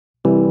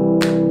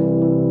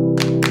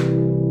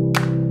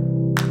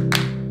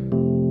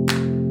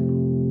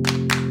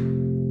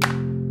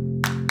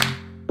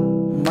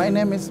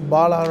name is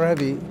Bala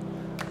Ravi.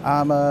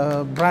 I'm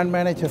a brand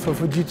manager for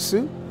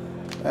Fujitsu.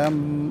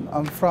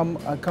 I'm from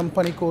a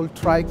company called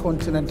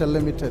Tri-Continental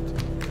Limited.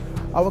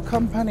 Our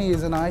company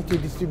is an IT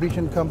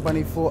distribution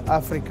company for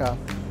Africa.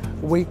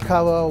 We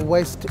cover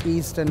West,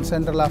 East and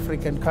Central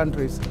African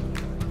countries.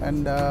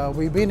 And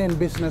we've been in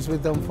business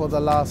with them for the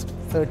last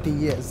 30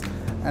 years.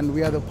 And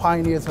we are the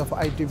pioneers of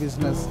IT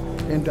business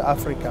into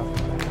Africa.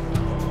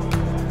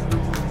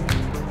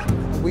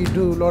 We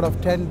do a lot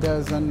of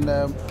tenders and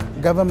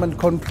government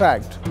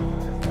contract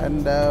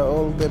and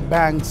all the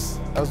banks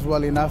as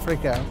well in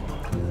Africa.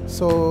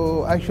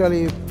 So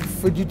actually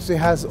Fujitsu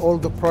has all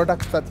the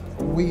products that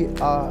we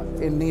are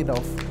in need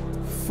of.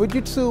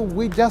 Fujitsu,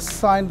 we just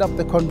signed up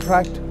the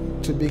contract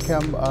to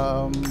become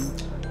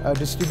a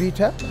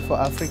distributor for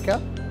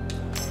Africa.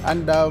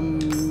 And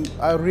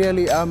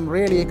I'm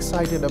really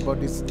excited about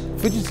this.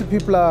 Fujitsu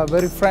people are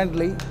very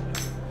friendly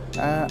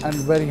and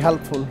very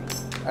helpful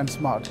and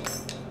smart.